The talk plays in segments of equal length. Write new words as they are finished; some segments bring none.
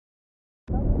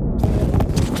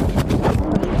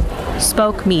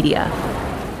Spoke Media.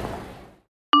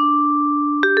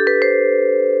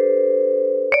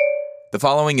 The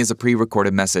following is a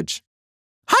pre-recorded message.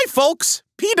 Hi, folks.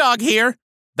 P-Dog here.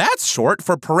 That's short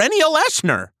for Perennial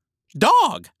Eschner.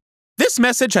 Dog. This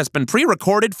message has been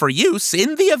pre-recorded for use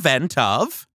in the event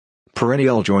of...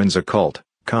 Perennial joins a cult,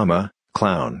 clown.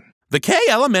 The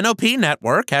KLMNOP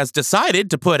network has decided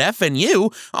to put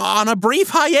FNU on a brief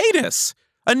hiatus.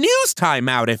 A news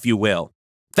timeout, if you will.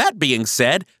 That being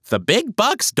said, the big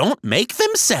bucks don't make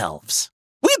themselves.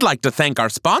 We'd like to thank our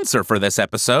sponsor for this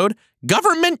episode,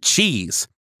 Government Cheese.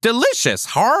 Delicious,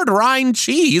 hard-rind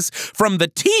cheese from the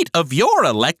teat of your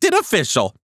elected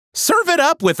official. Serve it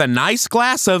up with a nice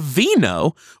glass of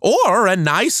vino or a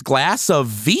nice glass of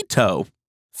veto.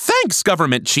 Thanks,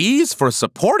 Government Cheese, for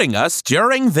supporting us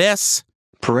during this...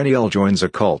 Perennial joins a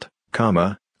cult,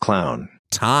 clown.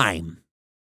 time.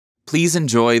 Please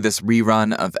enjoy this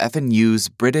rerun of FNU's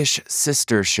British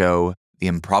sister show, The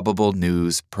Improbable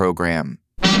News Program.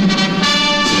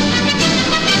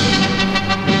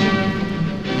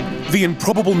 The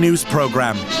Improbable News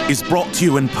Program is brought to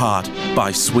you in part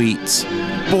by Sweets.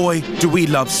 Boy, do we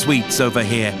love sweets over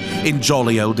here in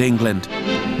jolly old England.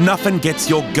 Nothing gets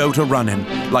your goat a-running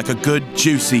like a good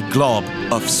juicy glob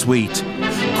of sweet.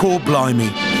 Cool blimey,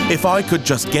 if I could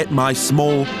just get my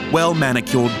small,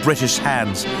 well-manicured British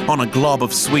hands on a glob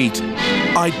of sweet,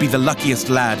 I'd be the luckiest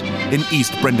lad in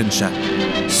East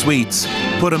Brendanshire. Sweets,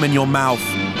 put 'em in your mouth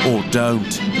or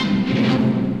don't.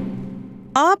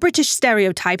 Are British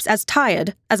stereotypes as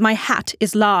tired as my hat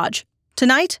is large?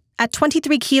 Tonight, at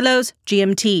 23 kilos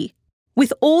GMT.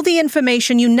 With all the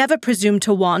information you never presumed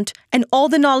to want and all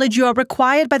the knowledge you are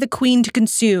required by the Queen to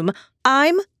consume,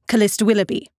 I'm Callista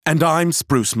Willoughby. And I'm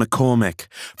Spruce McCormick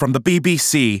from the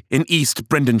BBC in East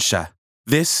Brendanshire.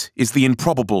 This is the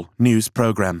Improbable News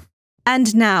Program.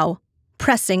 And now,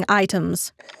 pressing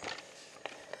items.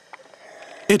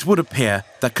 It would appear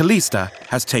that Callista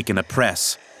has taken a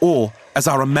press, or, as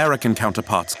our American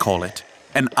counterparts call it,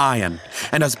 an iron,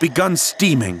 and has begun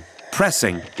steaming,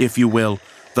 pressing, if you will,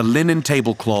 the linen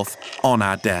tablecloth on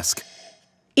our desk.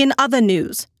 In other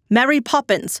news, Mary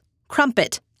Poppins,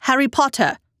 Crumpet, Harry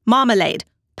Potter, Marmalade,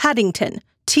 Paddington,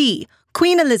 Tea,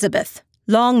 Queen Elizabeth,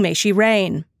 long may she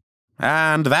reign.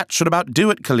 And that should about do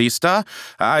it, Callista.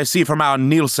 I see from our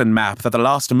Nielsen map that the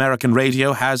last American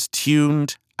radio has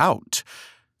tuned out.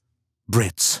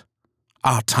 Brits,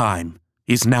 our time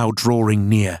is now drawing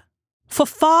near. For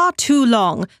far too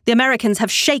long, the Americans have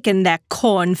shaken their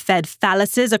corn-fed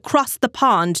phalluses across the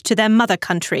pond to their mother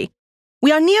country.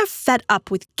 We are near fed up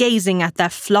with gazing at their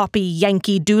floppy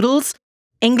Yankee doodles.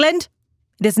 England,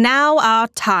 it is now our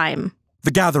time.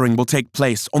 The gathering will take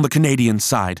place on the Canadian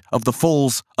side of the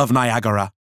Falls of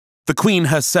Niagara. The Queen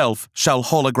herself shall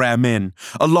hologram in,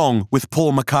 along with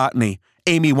Paul McCartney,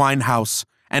 Amy Winehouse,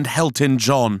 and Elton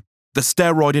John, the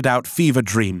steroided-out fever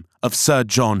dream of Sir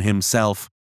John himself.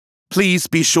 Please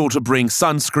be sure to bring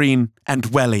sunscreen and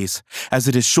wellies, as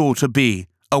it is sure to be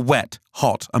a wet,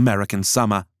 hot American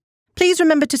summer. Please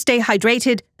remember to stay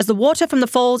hydrated, as the water from the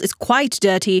falls is quite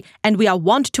dirty, and we are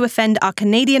wont to offend our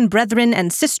Canadian brethren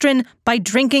and sistren by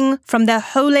drinking from their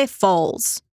holy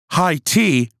falls. High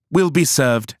tea will be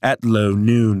served at low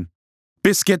noon.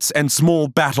 Biscuits and small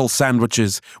battle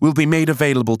sandwiches will be made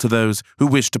available to those who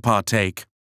wish to partake.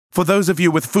 For those of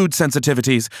you with food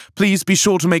sensitivities, please be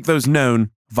sure to make those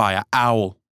known via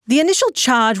OWL. The initial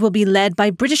charge will be led by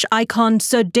British icon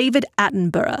Sir David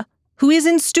Attenborough, who is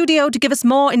in studio to give us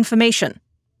more information.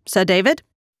 Sir David?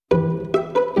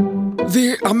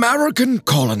 The American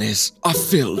colonies are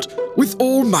filled with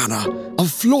all manner of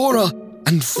flora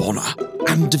and fauna,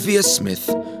 and De Vere Smith,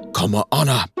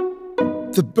 honor.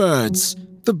 The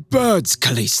birds,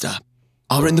 Callista,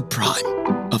 are in the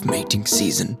prime of mating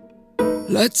season.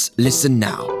 Let's listen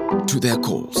now to their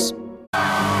calls.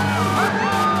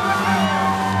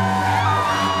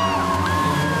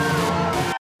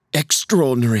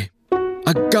 Extraordinary.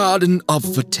 A garden of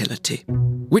fertility,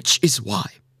 which is why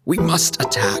we must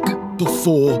attack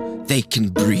before they can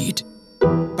breed.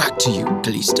 Back to you,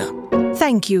 Callista.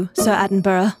 Thank you, Sir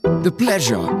Attenborough. The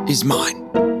pleasure is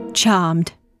mine.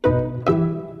 Charmed.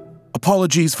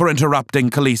 Apologies for interrupting,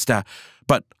 Callista,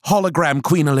 but hologram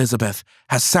Queen Elizabeth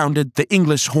has sounded the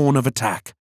English horn of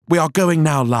attack. We are going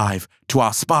now live to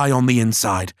our spy on the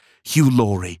inside, Hugh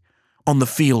Laurie, on the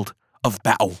field of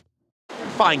battle.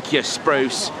 Thank you,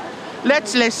 Spruce.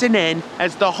 Let's listen in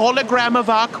as the hologram of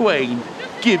our Queen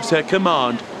gives her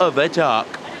command of attack.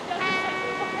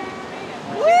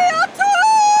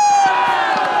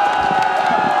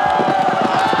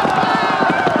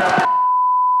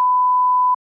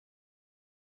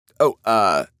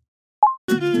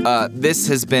 This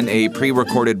has been a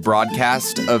pre-recorded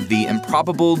broadcast of the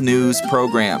Improbable News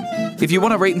program. If you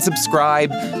want to rate and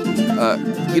subscribe,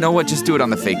 you know what? Just do it on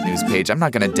the fake news page. I'm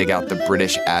not going to dig out the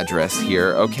British address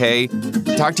here, okay?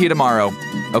 Talk to you tomorrow.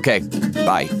 Okay,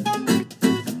 bye.